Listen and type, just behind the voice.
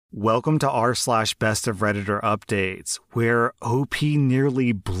Welcome to r/best of Redditor updates, where OP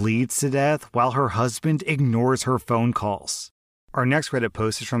nearly bleeds to death while her husband ignores her phone calls. Our next Reddit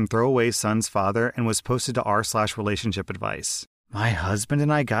post is from Throwaway Son's father and was posted to r/relationship advice. My husband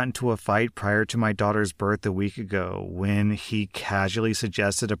and I got into a fight prior to my daughter's birth a week ago when he casually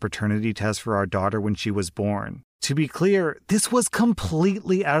suggested a paternity test for our daughter when she was born. To be clear, this was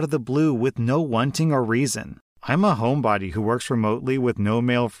completely out of the blue with no wanting or reason. I'm a homebody who works remotely with no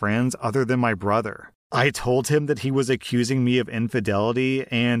male friends other than my brother. I told him that he was accusing me of infidelity,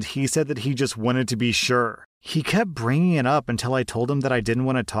 and he said that he just wanted to be sure. He kept bringing it up until I told him that I didn't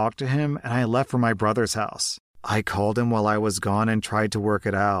want to talk to him, and I left for my brother's house. I called him while I was gone and tried to work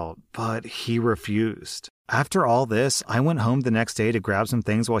it out, but he refused. After all this, I went home the next day to grab some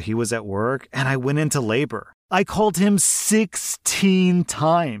things while he was at work, and I went into labor. I called him 16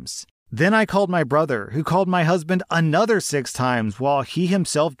 times. Then I called my brother, who called my husband another 6 times while he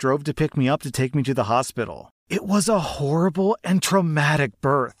himself drove to pick me up to take me to the hospital. It was a horrible and traumatic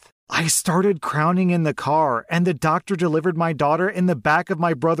birth. I started crowning in the car, and the doctor delivered my daughter in the back of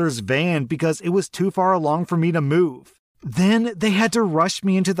my brother's van because it was too far along for me to move. Then they had to rush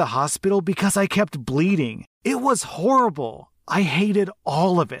me into the hospital because I kept bleeding. It was horrible. I hated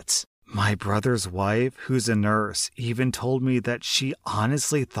all of it. My brother's wife, who's a nurse, even told me that she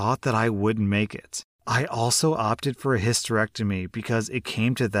honestly thought that I wouldn't make it. I also opted for a hysterectomy because it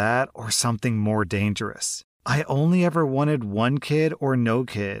came to that or something more dangerous. I only ever wanted one kid or no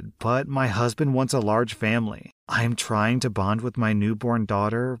kid, but my husband wants a large family. I'm trying to bond with my newborn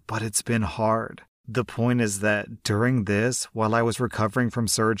daughter, but it's been hard. The point is that during this, while I was recovering from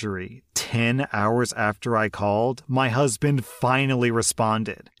surgery, 10 hours after I called, my husband finally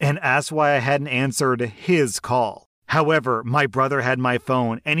responded and asked why I hadn't answered his call. However, my brother had my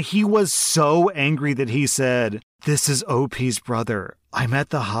phone, and he was so angry that he said, "This is OP's brother. I'm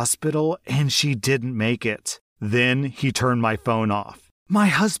at the hospital, and she didn't make it." Then he turned my phone off. My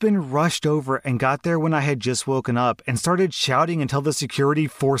husband rushed over and got there when I had just woken up and started shouting until the security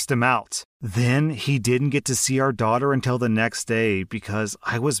forced him out. Then he didn't get to see our daughter until the next day because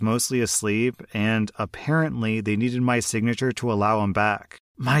I was mostly asleep, and apparently they needed my signature to allow him back.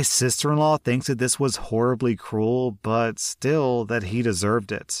 My sister-in-law thinks that this was horribly cruel, but still that he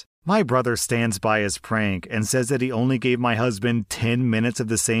deserved it. My brother stands by his prank and says that he only gave my husband 10 minutes of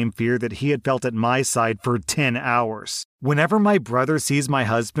the same fear that he had felt at my side for 10 hours. Whenever my brother sees my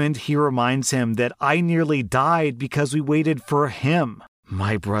husband, he reminds him that I nearly died because we waited for him.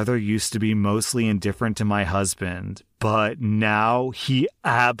 My brother used to be mostly indifferent to my husband, but now he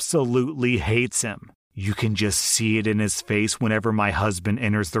absolutely hates him. You can just see it in his face whenever my husband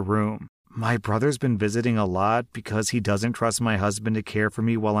enters the room. My brother's been visiting a lot because he doesn't trust my husband to care for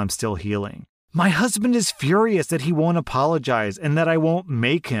me while I'm still healing. My husband is furious that he won't apologize and that I won't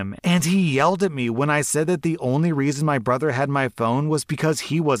make him, and he yelled at me when I said that the only reason my brother had my phone was because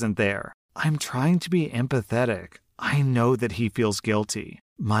he wasn't there. I'm trying to be empathetic. I know that he feels guilty.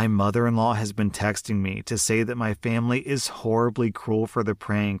 My mother-in-law has been texting me to say that my family is horribly cruel for the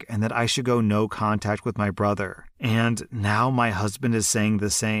prank and that I should go no contact with my brother. And now my husband is saying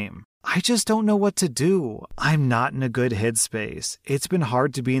the same. I just don't know what to do. I'm not in a good headspace. It's been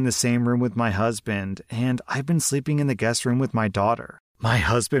hard to be in the same room with my husband, and I've been sleeping in the guest room with my daughter. My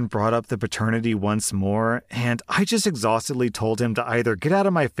husband brought up the paternity once more, and I just exhaustedly told him to either get out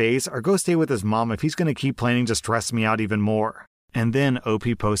of my face or go stay with his mom if he's going to keep planning to stress me out even more. And then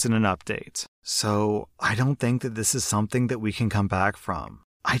OP posted an update. So I don't think that this is something that we can come back from.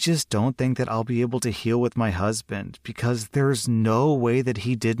 I just don't think that I'll be able to heal with my husband because there's no way that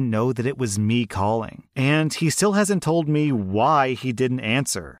he didn't know that it was me calling. And he still hasn't told me why he didn't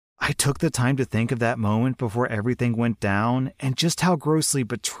answer. I took the time to think of that moment before everything went down and just how grossly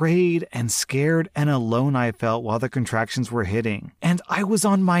betrayed and scared and alone I felt while the contractions were hitting. And I was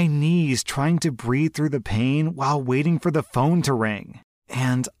on my knees trying to breathe through the pain while waiting for the phone to ring.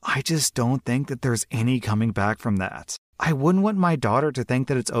 And I just don't think that there's any coming back from that. I wouldn't want my daughter to think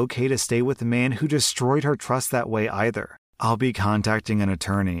that it's okay to stay with a man who destroyed her trust that way either. I'll be contacting an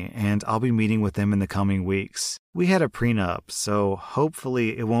attorney, and I'll be meeting with him in the coming weeks. We had a prenup, so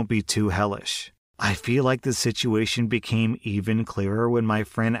hopefully it won't be too hellish. I feel like the situation became even clearer when my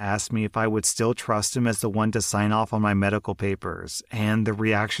friend asked me if I would still trust him as the one to sign off on my medical papers, and the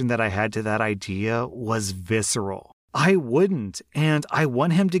reaction that I had to that idea was visceral. I wouldn't, and I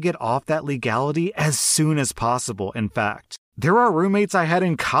want him to get off that legality as soon as possible, in fact. There are roommates I had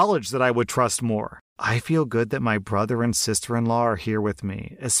in college that I would trust more. I feel good that my brother and sister-in-law are here with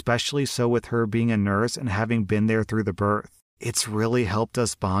me, especially so with her being a nurse and having been there through the birth. It's really helped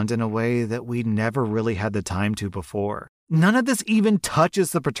us bond in a way that we never really had the time to before. None of this even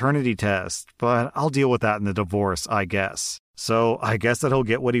touches the paternity test, but I'll deal with that in the divorce, I guess. So I guess that he'll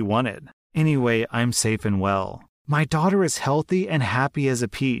get what he wanted. Anyway, I'm safe and well. My daughter is healthy and happy as a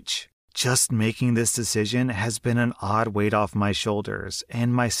peach. Just making this decision has been an odd weight off my shoulders,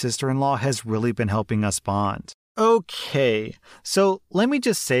 and my sister-in-law has really been helping us bond. Okay, so let me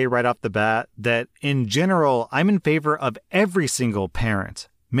just say right off the bat that in general, I'm in favor of every single parent,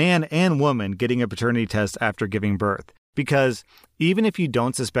 man and woman, getting a paternity test after giving birth. Because even if you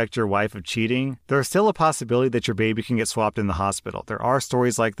don't suspect your wife of cheating, there's still a possibility that your baby can get swapped in the hospital. There are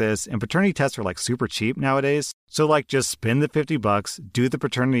stories like this, and paternity tests are super cheap nowadays. So just spend the $50, do the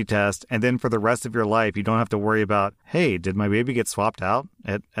paternity test, and then for the rest of your life, you don't have to worry about, hey, did my baby get swapped out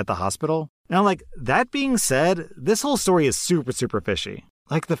at the hospital? Now, that being said, this whole story is super, super fishy.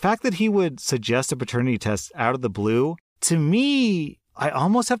 The fact that he would suggest a paternity test out of the blue, to me, I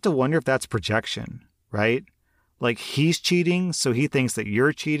almost have to wonder if that's projection, right? He's cheating, so he thinks that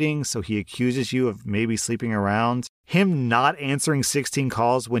you're cheating, so he accuses you of maybe sleeping around. Him not answering 16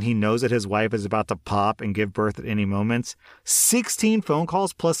 calls when he knows that his wife is about to pop and give birth at any moment. 16 phone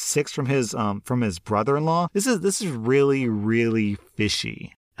calls plus 6 from his brother-in-law. This is really, really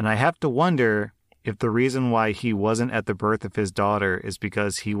fishy. And I have to wonder if the reason why he wasn't at the birth of his daughter is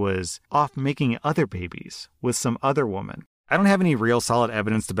because he was off making other babies with some other woman. I don't have any real solid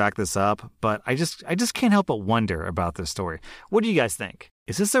evidence to back this up, but I just can't help but wonder about this story. What do you guys think?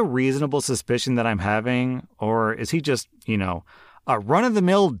 Is this a reasonable suspicion that I'm having, or is he just, a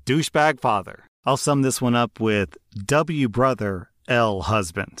run-of-the-mill douchebag father? I'll sum this one up with W brother, L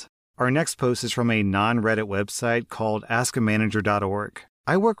husband. Our next post is from a non-Reddit website called askamanager.org.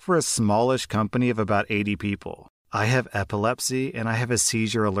 I work for a smallish company of about 80 people. I have epilepsy and I have a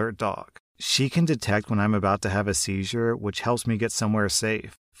seizure alert dog. She can detect when I'm about to have a seizure, which helps me get somewhere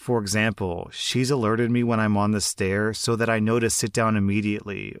safe. For example, she's alerted me when I'm on the stairs so that I know to sit down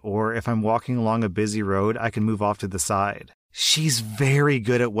immediately, or if I'm walking along a busy road, I can move off to the side. She's very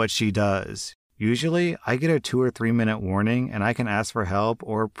good at what she does. Usually, I get a 2 or 3 minute warning and I can ask for help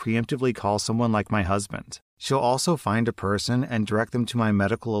or preemptively call someone like my husband. She'll also find a person and direct them to my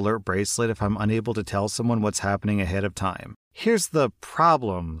medical alert bracelet if I'm unable to tell someone what's happening ahead of time. Here's the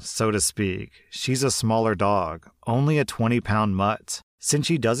problem, so to speak. She's a smaller dog, only a 20-pound mutt. Since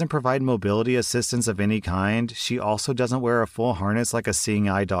she doesn't provide mobility assistance of any kind, she also doesn't wear a full harness like a seeing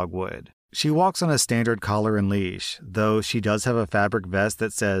eye dog would. She walks on a standard collar and leash, though she does have a fabric vest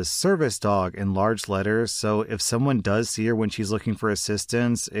that says service dog in large letters, so if someone does see her when she's looking for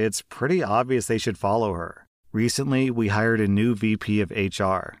assistance, it's pretty obvious they should follow her. Recently, we hired a new VP of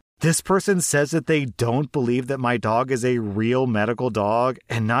HR. This person says that they don't believe that my dog is a real medical dog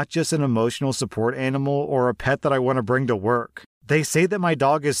and not just an emotional support animal or a pet that I want to bring to work. They say that my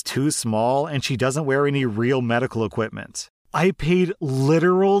dog is too small and she doesn't wear any real medical equipment. I paid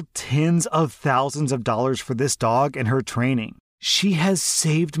literal tens of thousands of dollars for this dog and her training. She has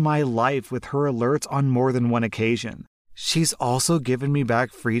saved my life with her alerts on more than one occasion. She's also given me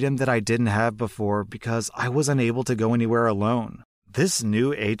back freedom that I didn't have before because I was unable to go anywhere alone. This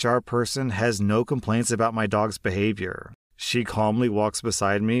new HR person has no complaints about my dog's behavior. She calmly walks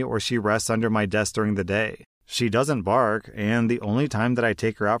beside me or she rests under my desk during the day. She doesn't bark, and the only time that I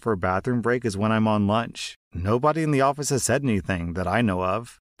take her out for a bathroom break is when I'm on lunch. Nobody in the office has said anything that I know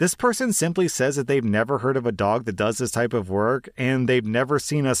of. This person simply says that they've never heard of a dog that does this type of work, and they've never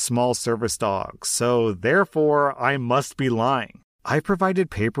seen a small service dog, so therefore I must be lying. I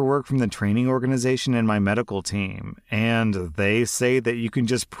provided paperwork from the training organization and my medical team, and they say that you can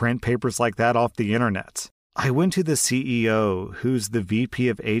just print papers like that off the internet. I went to the CEO, who's the VP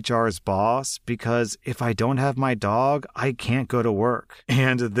of HR's boss, because if I don't have my dog, I can't go to work.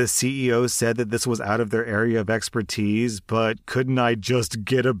 And the CEO said that this was out of their area of expertise, but couldn't I just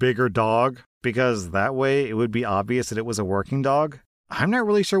get a bigger dog? Because that way it would be obvious that it was a working dog. I'm not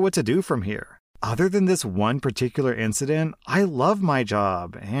really sure what to do from here. Other than this one particular incident, I love my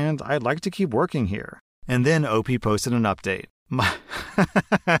job, and I'd like to keep working here. And then OP posted an update.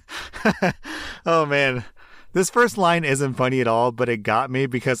 Oh man, this first line isn't funny at all, but it got me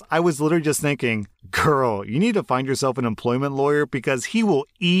because I was literally just thinking, girl, you need to find yourself an employment lawyer because he will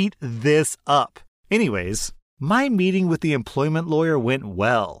eat this up. Anyways, my meeting with the employment lawyer went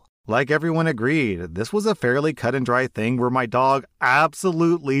well. Like everyone agreed, this was a fairly cut and dry thing where my dog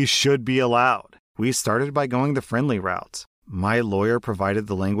absolutely should be allowed. We started by going the friendly route. My lawyer provided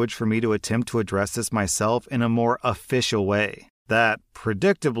the language for me to attempt to address this myself in a more official way. That,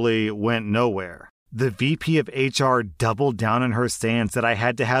 predictably, went nowhere. The VP of HR doubled down on her stance that I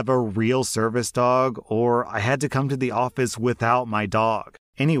had to have a real service dog or I had to come to the office without my dog.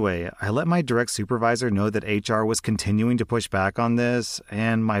 Anyway, I let my direct supervisor know that HR was continuing to push back on this,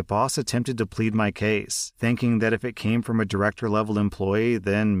 and my boss attempted to plead my case, thinking that if it came from a director-level employee,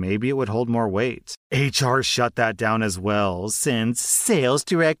 then maybe it would hold more weight. HR shut that down as well, since sales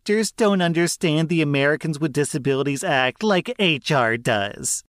directors don't understand the Americans with Disabilities Act like HR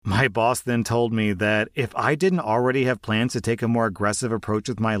does. My boss then told me that if I didn't already have plans to take a more aggressive approach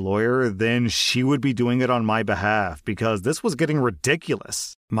with my lawyer, then she would be doing it on my behalf because this was getting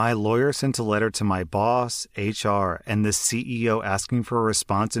ridiculous. My lawyer sent a letter to my boss, HR, and the CEO asking for a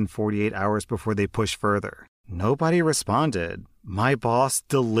response in 48 hours before they push further. Nobody responded. My boss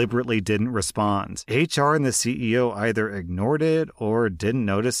deliberately didn't respond. HR and the CEO either ignored it or didn't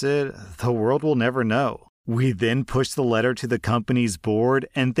notice it. The world will never know. We then pushed the letter to the company's board,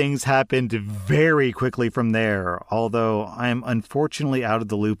 and things happened very quickly from there, although I'm unfortunately out of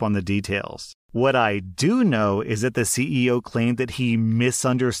the loop on the details. What I do know is that the CEO claimed that he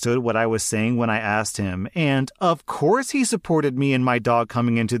misunderstood what I was saying when I asked him, and of course he supported me and my dog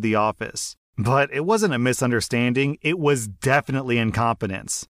coming into the office. But it wasn't a misunderstanding, it was definitely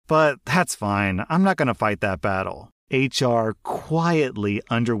incompetence. But that's fine, I'm not going to fight that battle. HR quietly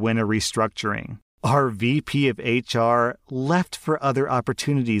underwent a restructuring. Our VP of HR left for other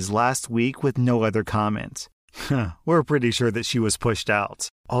opportunities last week with no other comment. We're pretty sure that she was pushed out.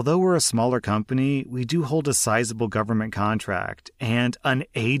 Although we're a smaller company, we do hold a sizable government contract, and an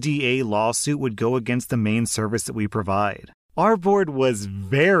ADA lawsuit would go against the main service that we provide. Our board was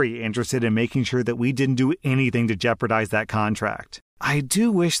very interested in making sure that we didn't do anything to jeopardize that contract. I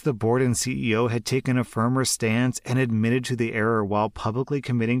do wish the board and CEO had taken a firmer stance and admitted to the error while publicly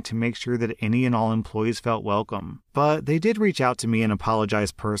committing to make sure that any and all employees felt welcome. But they did reach out to me and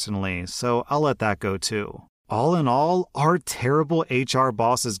apologize personally, so I'll let that go too. All in all, our terrible HR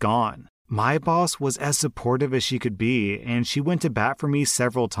boss is gone. My boss was as supportive as she could be, and she went to bat for me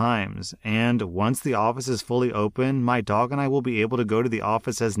several times, and once the office is fully open, my dog and I will be able to go to the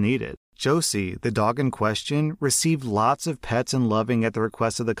office as needed. Josie, the dog in question, received lots of pets and loving at the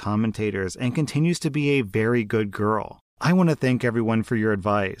request of the commentators and continues to be a very good girl. I want to thank everyone for your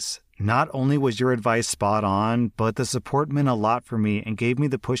advice. Not only was your advice spot on, but the support meant a lot for me and gave me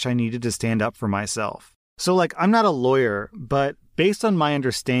the push I needed to stand up for myself. So I'm not a lawyer, but based on my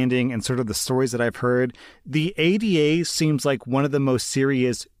understanding and sort of the stories that I've heard, the ADA seems like one of the most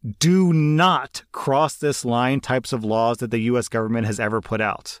serious do not cross this line types of laws that the U.S. government has ever put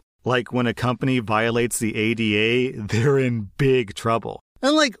out. Like when a company violates the ADA, they're in big trouble.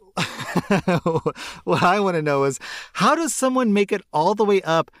 And what I want to know is, how does someone make it all the way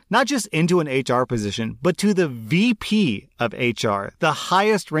up, not just into an HR position, but to the VP of HR, the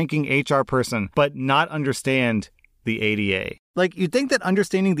highest ranking HR person, but not understand the ADA? You'd think that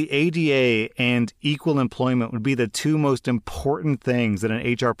understanding the ADA and equal employment would be the two most important things that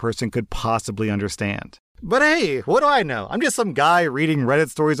an HR person could possibly understand. But hey, what do I know? I'm just some guy reading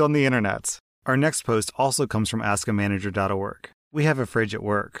Reddit stories on the internet. Our next post also comes from askamanager.org. We have a fridge at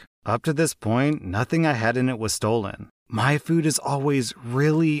work. Up to this point, nothing I had in it was stolen. My food is always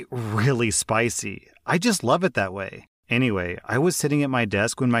really, really spicy. I just love it that way. Anyway, I was sitting at my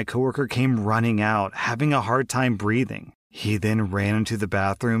desk when my coworker came running out, having a hard time breathing. He then ran into the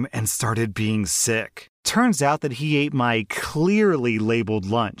bathroom and started being sick. Turns out that he ate my clearly labeled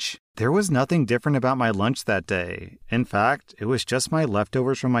lunch. There was nothing different about my lunch that day. In fact, it was just my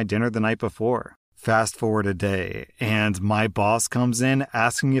leftovers from my dinner the night before. Fast forward a day, and my boss comes in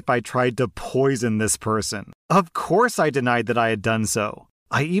asking if I tried to poison this person. Of course I denied that I had done so.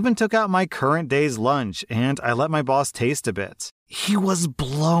 I even took out my current day's lunch, and I let my boss taste a bit. He was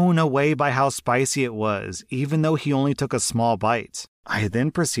blown away by how spicy it was, even though he only took a small bite. I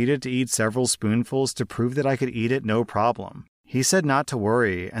then proceeded to eat several spoonfuls to prove that I could eat it no problem. He said not to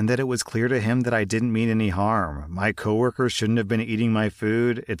worry, and that it was clear to him that I didn't mean any harm. My coworkers shouldn't have been eating my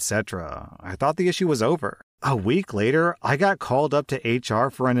food, etc. I thought the issue was over. A week later, I got called up to HR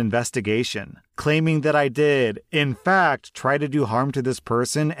for an investigation, claiming that I did, in fact, try to do harm to this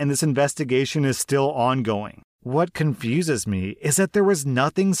person, and this investigation is still ongoing. What confuses me is that there was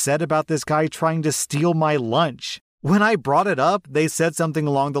nothing said about this guy trying to steal my lunch. When I brought it up, they said something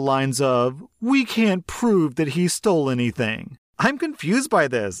along the lines of, "We can't prove that he stole anything." I'm confused by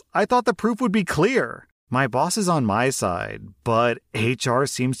this. I thought the proof would be clear. My boss is on my side, but HR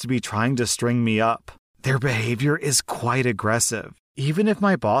seems to be trying to string me up. Their behavior is quite aggressive. Even if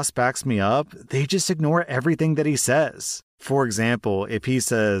my boss backs me up, they just ignore everything that he says. For example, if he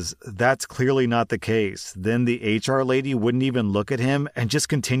says, "That's clearly not the case," then the HR lady wouldn't even look at him and just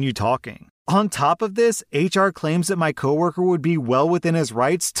continue talking. On top of this, HR claims that my coworker would be well within his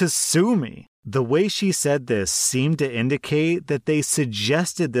rights to sue me. The way she said this seemed to indicate that they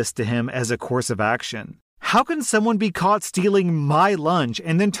suggested this to him as a course of action. How can someone be caught stealing my lunch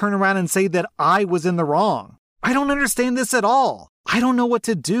and then turn around and say that I was in the wrong? I don't understand this at all. I don't know what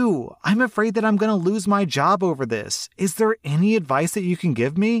to do. I'm afraid that I'm going to lose my job over this. Is there any advice that you can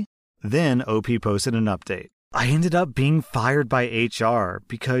give me? Then OP posted an update. I ended up being fired by HR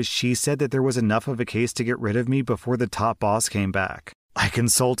because she said that there was enough of a case to get rid of me before the top boss came back. I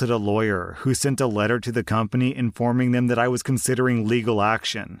consulted a lawyer who sent a letter to the company informing them that I was considering legal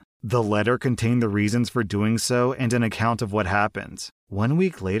action. The letter contained the reasons for doing so and an account of what happened. 1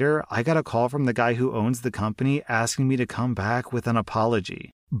 week later, I got a call from the guy who owns the company asking me to come back with an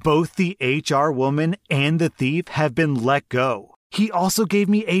apology. Both the HR woman and the thief have been let go. He also gave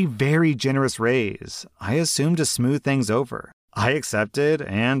me a very generous raise. I assumed to smooth things over. I accepted,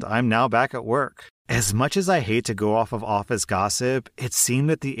 and I'm now back at work. As much as I hate to go off of office gossip, it seemed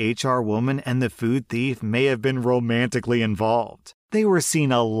that the HR woman and the food thief may have been romantically involved. They were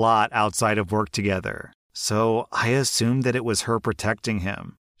seen a lot outside of work together, so I assumed that it was her protecting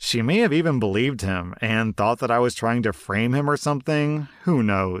him. She may have even believed him and thought that I was trying to frame him or something. Who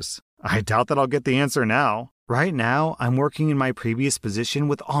knows? I doubt that I'll get the answer now. Right now, I'm working in my previous position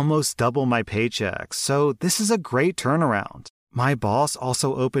with almost double my paycheck, so this is a great turnaround. My boss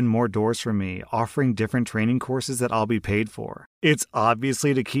also opened more doors for me, offering different training courses that I'll be paid for. It's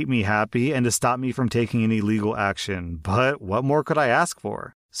obviously to keep me happy and to stop me from taking any legal action, but what more could I ask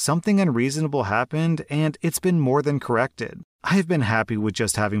for? Something unreasonable happened, and it's been more than corrected. I've been happy with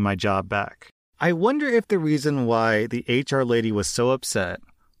just having my job back. I wonder if the reason why the HR lady was so upset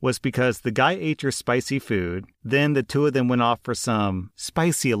was because the guy ate your spicy food, then the two of them went off for some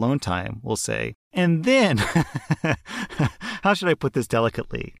spicy alone time, we'll say, and then, how should I put this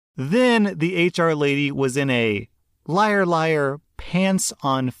delicately? Then the HR lady was in a liar, liar, pants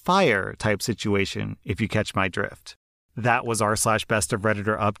on fire type situation, if you catch my drift. That was r/Best of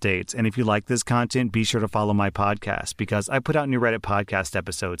Redditor updates. And if you like this content, be sure to follow my podcast because I put out new Reddit podcast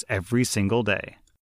episodes every single day.